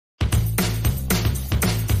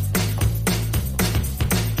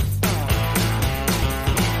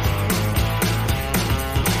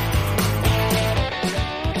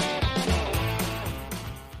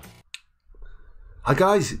Hi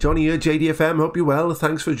guys, Johnny here, JDFM, hope you're well.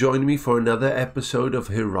 Thanks for joining me for another episode of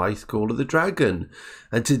Hiraeth Call of the Dragon.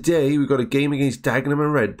 And today we've got a game against Dagenham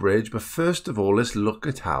and Redbridge, but first of all let's look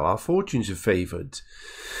at how our fortunes have favoured.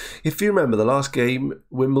 If you remember the last game,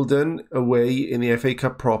 Wimbledon, away in the FA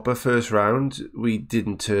Cup proper first round, we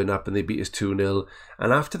didn't turn up and they beat us 2-0.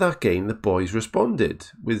 And after that game the boys responded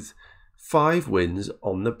with 5 wins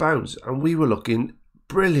on the bounce and we were looking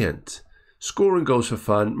brilliant. Scoring goals for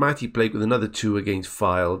fun. Matty Blake with another 2 against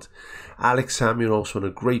Fylde. Alex Samuel also on a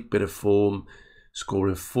great bit of form,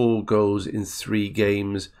 scoring 4 goals in 3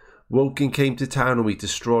 games. Woking came to town and we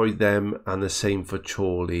destroyed them, and the same for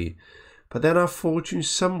Chorley. But then our fortunes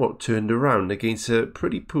somewhat turned around against a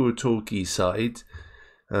pretty poor Torquay side,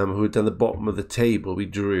 who had done the bottom of the table. We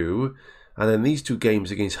drew. And then these 2 games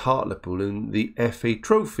against Hartlepool in the FA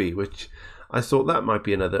Trophy, which I thought that might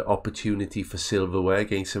be another opportunity for silverware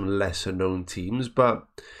against some lesser known teams. But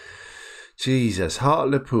Jesus,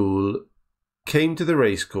 Hartlepool came to the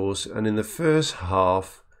racecourse and in the first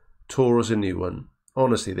half tore us a new one.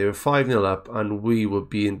 Honestly, they were 5-0 up and we were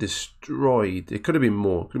being destroyed. It could have been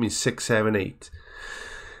more. It could have been 6, 7, 8.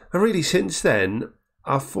 And really since then,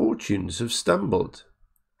 our fortunes have stumbled.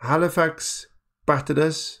 Halifax battered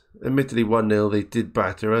us. Admittedly 1-0, they did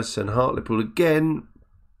batter us. And Hartlepool again,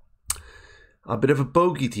 a bit of a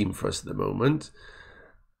bogey team for us at the moment.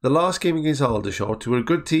 The last game against Aldershot, who were a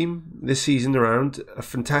good team this season around, a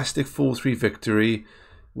fantastic 4-3 victory,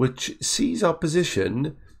 which sees our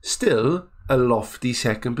position still a lofty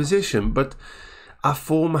second position, but our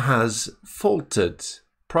form has faltered.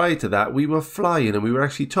 Prior to that, we were flying and we were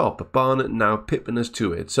actually top, but Barnet now pipping us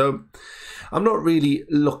to it. So I'm not really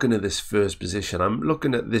looking at this first position. I'm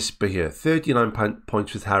looking at this bit here, 39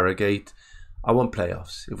 points with Harrogate. I want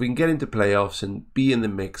playoffs. If we can get into playoffs and be in the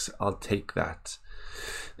mix, I'll take that.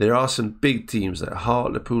 There are some big teams like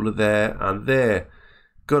Hartlepool are there, and they're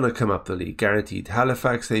going to come up the league, guaranteed.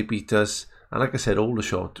 Halifax, they beat us. And like I said,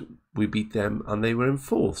 Aldershot, we beat them and they were in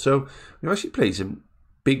 4th. So we actually played some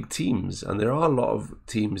big teams, and there are a lot of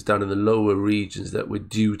teams down in the lower regions that we're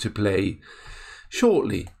due to play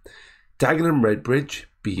shortly. Dagenham and Redbridge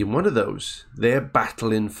being one of those. They're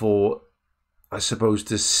battling for, I suppose,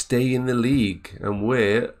 to stay in the league, and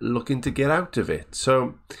we're looking to get out of it.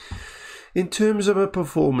 So in terms of our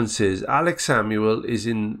performances, Alex Samuel is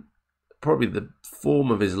in probably the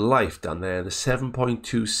form of his life down there, the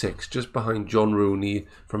 7.26, just behind John Rooney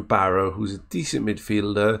from Barrow, who's a decent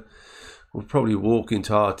midfielder. Will probably walk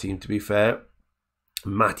into our team, to be fair.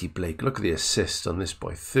 Matty Blake, look at the assists on this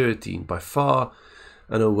boy, 13, by far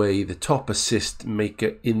and away the top assist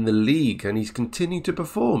maker in the league, and he's continuing to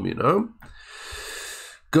perform, you know.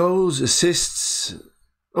 Goals, assists,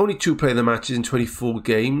 only 2 player of the matches in 24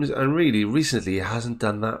 games, and really recently he hasn't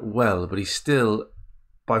done that well, but he's still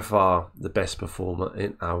by far the best performer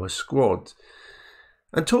in our squad.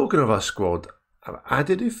 And talking of our squad, I've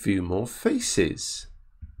added a few more faces.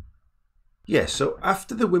 Yes, so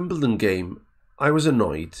after the Wimbledon game, I was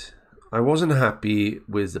annoyed. I wasn't happy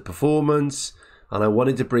with the performance, and I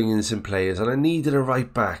wanted to bring in some players, and I needed a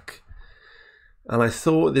right back. And I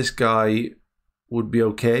thought this guy would be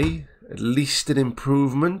okay, at least an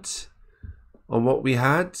improvement on what we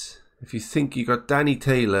had. If you think you got Danny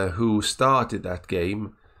Taylor, who started that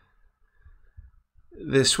game,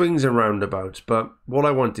 there's swings and roundabouts, but what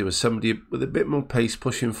I wanted was somebody with a bit more pace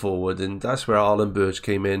pushing forward, and that's where Arlen Burge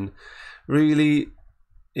came in. Really,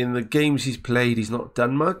 in the games he's played, he's not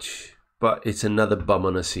done much, but it's another bum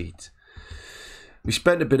on a seat. We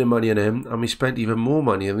spent a bit of money on him, and we spent even more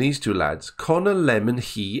money on these 2 lads. Connor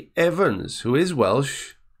Lemon-Evans, who is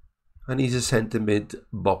Welsh, and he's a centre mid,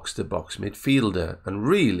 box-to-box midfielder. And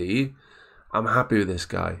really, I'm happy with this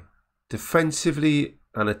guy. Defensively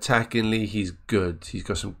and attackingly, he's good. He's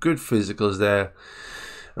got some good physicals there.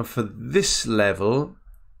 And for this level,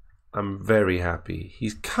 I'm very happy.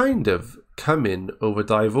 He's kind of come in over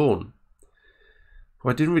Dyvaughan, who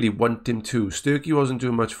I didn't really want him to. Sturkey wasn't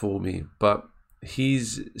doing much for me, but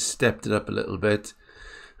he's stepped it up a little bit.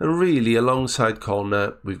 And really, alongside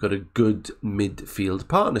Connor, we've got a good midfield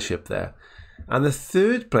partnership there. And the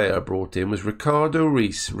 3rd player I brought in was Ricardo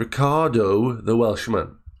Rees. Ricardo, the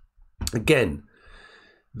Welshman. Again,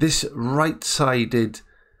 this right-sided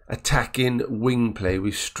attacking wing play,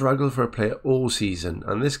 we've struggled for a player all season.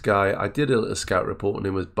 And this guy, I did a little scout report on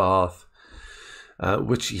him with Bath,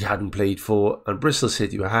 which he hadn't played for, and Bristol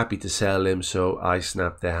City were happy to sell him, so I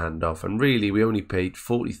snapped their hand off. And really, we only paid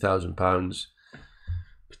 £40,000,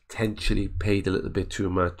 potentially paid a little bit too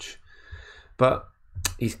much, but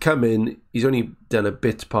he's come in, he's only done a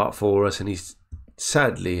bit part for us, and he's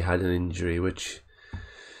sadly had an injury, which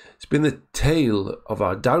has been the tale of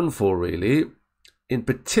our downfall, really. in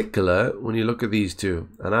particular, when you look at these two,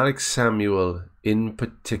 and Alex Samuel in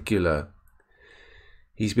particular,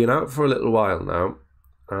 he's been out for a little while now,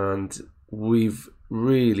 and we've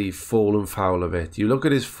really fallen foul of it. You look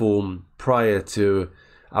at his form prior to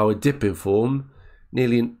our dip in form,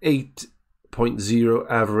 nearly an 8.0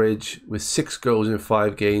 average with 6 goals in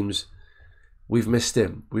 5 games. We've missed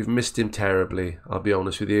him. We've missed him terribly, I'll be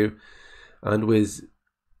honest with you. And with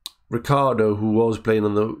Ricardo, who was playing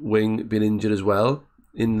on the wing, been injured as well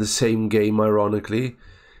in the same game, ironically.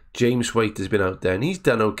 James Waite has been out there, and he's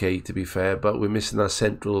done okay, to be fair, but we're missing that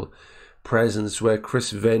central presence where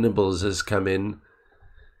Chris Venables has come in.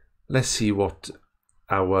 Let's see what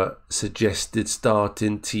our suggested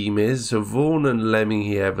starting team is. So Vaughan and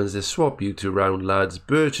Leminghy Evans, they swap you two round, lads.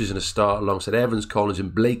 Birch is going to start alongside Evans, Collins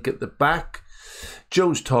and Blake at the back.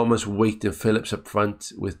 Jones, Thomas, Waite and Phillips up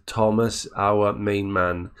front with Thomas, our main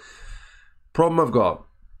man. Problem I've got,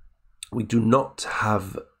 we do not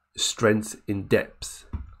have strength in depth.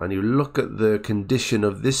 And you look at the condition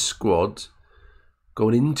of this squad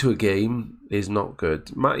going into a game is not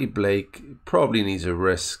good. Matty Blake probably needs a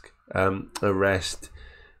rest.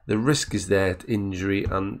 The risk is there to injury,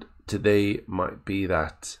 and today might be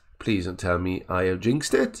that. Please don't tell me I have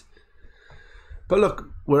jinxed it. But look,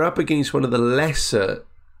 we're up against one of the lesser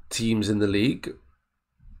teams in the league.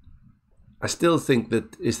 I still think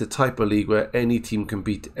that it's the type of league where any team can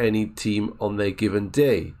beat any team on their given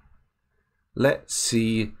day. Let's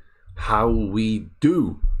see how we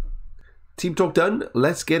do. Team talk done.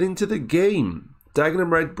 Let's get into the game. Dagenham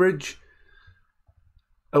Redbridge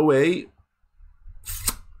away.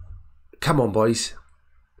 Come on, boys.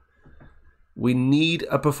 We need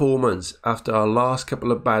a performance after our last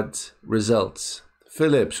couple of bad results.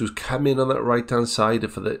 Phillips, who's come in on that right-hand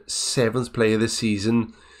side for the 7th player this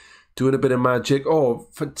season, doing a bit of magic. Oh,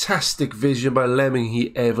 fantastic vision by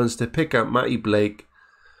Leminghy Evans to pick up Matty Blake,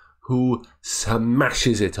 who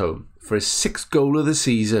smashes it home for his 6th goal of the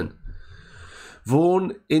season.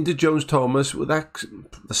 Vaughan into Jones Thomas with that,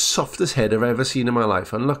 the softest head I've ever seen in my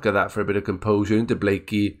life. And look at that for a bit of composure into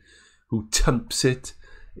Blakey, who tumps it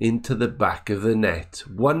into the back of the net.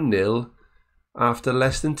 1-0 after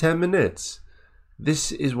less than 10 minutes.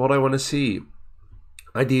 This is what I want to see.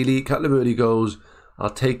 Ideally, a couple of early goals. I'll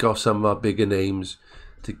take off some of our bigger names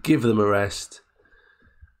to give them a rest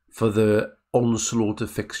for the onslaught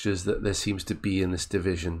of fixtures that there seems to be in this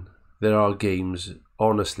division. There are games,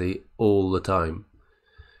 honestly, all the time.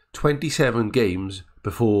 27 games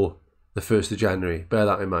before the 1st of January. Bear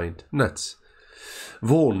that in mind. Nuts.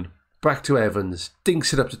 Vaughan, back to Evans.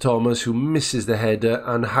 Dinks it up to Thomas, who misses the header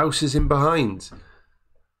and houses him behind.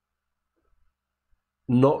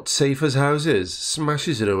 Not safe as houses.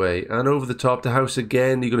 Smashes it away. And over the top to House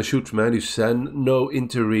again. You're going to shoot from Anderson. No,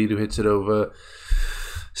 into Reed, who hits it over.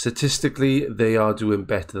 Statistically, they are doing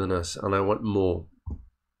better than us, and I want more.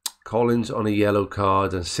 Collins on a yellow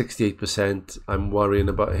card and 68%. I'm worrying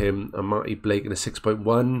about him. And Matty Blake in a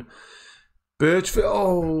 6.1. Birchfield,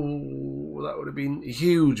 oh, that would have been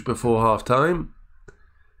huge before half-time.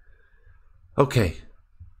 Okay,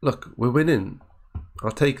 look, we're winning.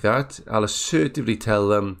 I'll take that. I'll assertively tell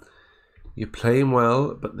them, you're playing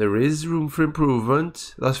well, but there is room for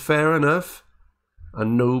improvement. That's fair enough.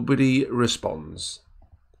 And nobody responds.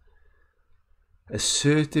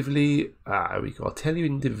 Assertively, I'll tell you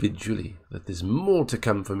individually that there's more to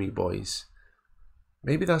come for me, boys.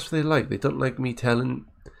 Maybe that's what they like. They don't like me telling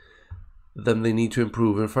them they need to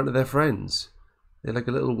improve in front of their friends. They like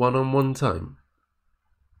a little one-on-one time.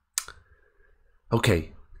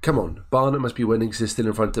 Okay, come on. Barnett must be winning because they're still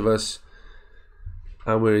in front of us.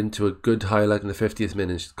 And we're into a good highlight in the 50th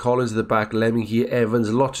minute. Collins at the back, Leminghy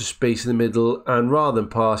Evans, lots of space in the middle, and rather than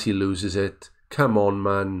pass, he loses it. Come on,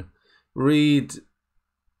 man. Reed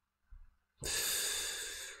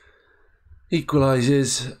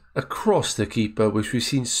equalises across the keeper, which we've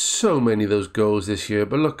seen so many of those goals this year.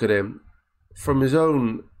 But look at him. From his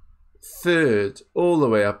own third, all the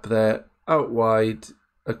way up there, out wide,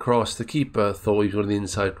 across. The keeper thought he was on the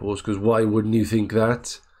inside post, because why wouldn't you think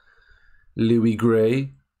that? Louis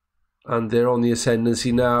Gray. And they're on the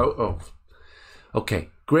ascendancy now. Oh, okay.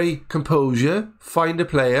 Gray, composure, find a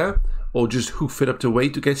player, or just hoof it up to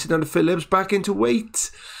Waite, who gets it down to Phillips, back into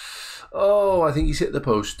Waite. Oh, I think he's hit the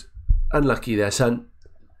post. Unlucky there, son.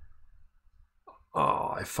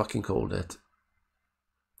 Oh, I fucking called it.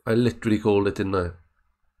 I literally called it, didn't I?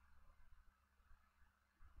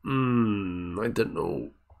 I don't know.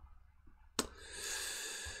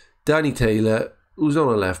 Danny Taylor, who's on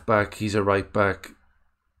a left back, he's a right back.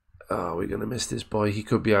 Oh, we're going to miss this boy. He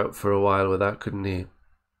could be out for a while with that, couldn't he?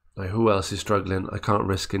 Like, who else is struggling? I can't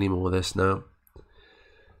risk any more of this now.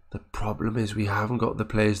 The problem is we haven't got the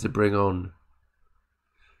players to bring on.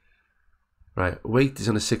 Right, Waite is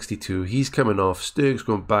on a 62. He's coming off. Sturg's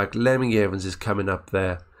going back. Lemmy Evans is coming up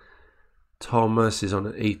there. Thomas is on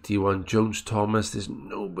an 81. Jones-Thomas. There's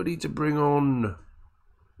nobody to bring on.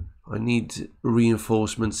 I need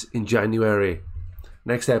reinforcements in January.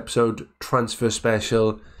 Next episode, transfer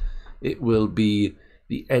special. It will be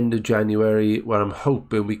the end of January, where I'm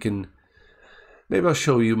hoping we can... Maybe I'll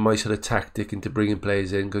show you my sort of tactic into bringing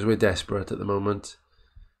players in, because we're desperate at the moment.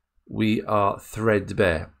 We are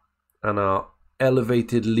threadbare. And our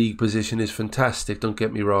elevated league position is fantastic, don't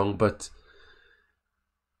get me wrong, but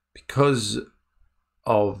because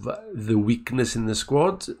of the weakness in the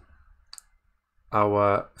squad,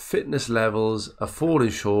 our fitness levels are falling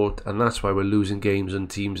short, and that's why we're losing games on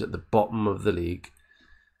teams at the bottom of the league.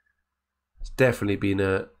 It's definitely been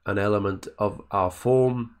an element of our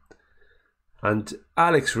form. And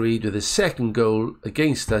Alex Reid, with his second goal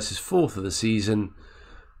against us, his fourth of the season,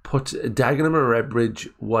 put Dagenham and Redbridge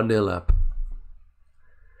 1-0 up.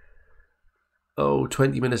 Oh,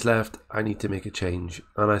 20 minutes left. I need to make a change.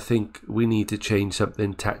 And I think we need to change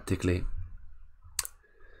something tactically.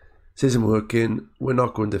 This isn't working. We're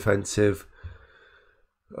not going defensive.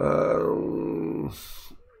 What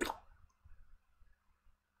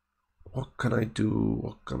can I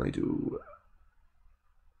do?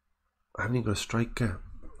 I haven't even got a striker.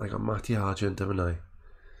 I got Matty Argent, haven't I?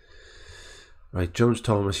 Right,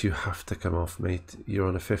 Jones-Thomas, you have to come off, mate. You're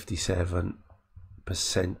on a 57%.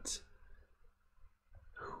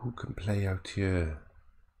 Who can play out here?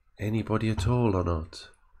 Anybody at all or not?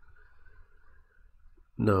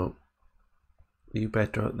 No. Are you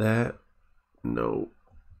better out there? No.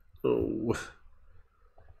 Oh.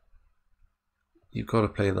 You've got to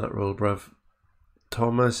play in that role, bruv.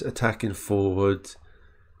 Thomas attacking forward.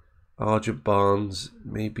 Argent Barnes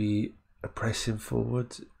maybe a pressing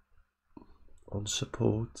forward on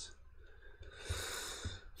support.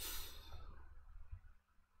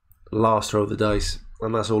 Last throw of the dice,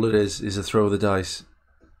 and that's all it is a throw of the dice.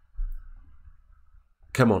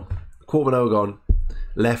 Come on, quarter of an hour gone,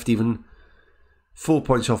 left even, 4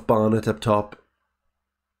 points off Barnett up top.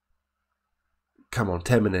 Come on,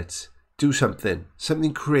 10 minutes, do something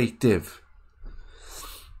creative.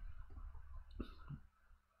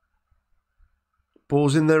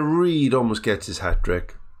 Ball's in there. Reid almost gets his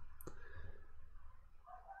hat-trick.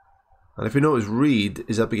 And if you notice, Reid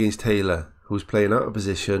is up against Taylor, who's playing out of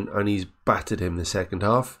position, and he's battered him the second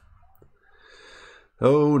half.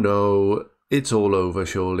 Oh no, it's all over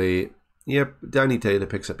surely. Yep, Danny Taylor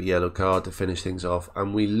picks up a yellow card to finish things off,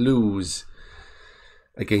 and we lose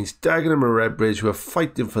against Dagenham and Redbridge, who are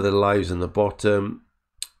fighting for their lives in the bottom.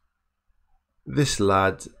 This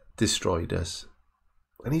lad destroyed us.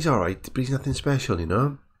 And he's alright, but he's nothing special, you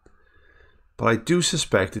know. But I do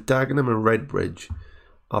suspect that Dagenham and Redbridge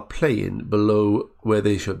are playing below where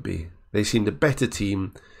they should be. They seemed a better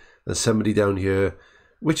team than somebody down here,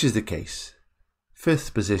 which is the case.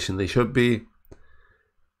 5th position they should be.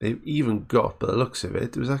 They've even got, by the looks of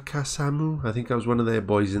it, was that Kasamu? I think I was one of their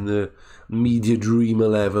boys in the Media Dream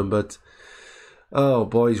 11, but... Oh,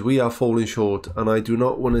 boys, we are falling short, and I do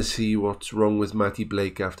not want to see what's wrong with Matty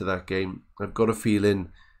Blake after that game. I've got a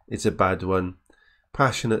feeling it's a bad one.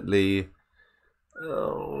 Passionately,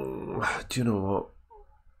 oh, do you know what?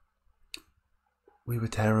 We were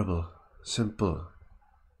terrible. Simple.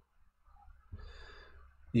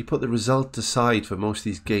 You put the result aside for most of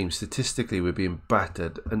these games, statistically we're being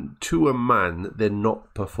battered, and to a man, they're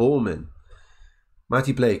not performing.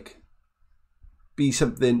 Matty Blake, be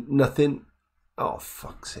something, nothing. Oh,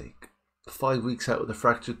 fuck's sake. 5 weeks out with a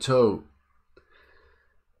fractured toe.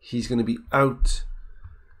 He's going to be out,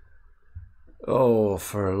 oh,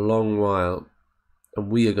 for a long while. And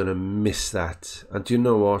we are going to miss that. And do you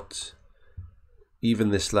know what? Even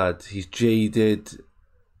this lad, he's jaded.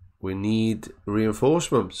 We need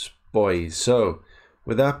reinforcements, boys. So,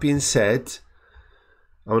 with that being said,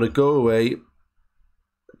 I'm going to go away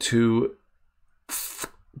to...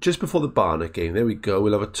 just before the Barnet game. There we go.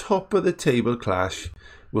 We'll have a top of the table clash.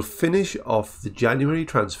 We'll finish off the January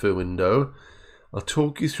transfer window. I'll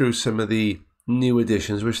talk you through some of the new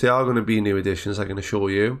additions, which they are going to be new additions, I can assure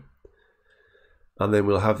you. And then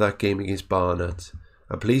we'll have that game against Barnet.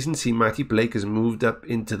 And pleasing to see Matty Blake has moved up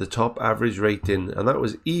into the top average rating. And that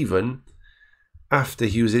was even after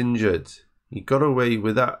he was injured. He got away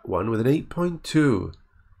with that one with an 8.2.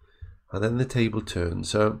 And then the table turned.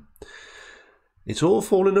 So... it's all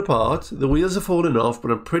falling apart, the wheels are falling off,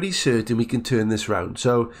 but I'm pretty certain we can turn this round.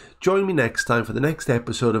 So join me next time for the next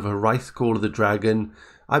episode of Hiraeth Call of the Dragon.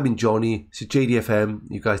 I've been Johnny, this is JDFM,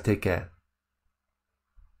 you guys take care.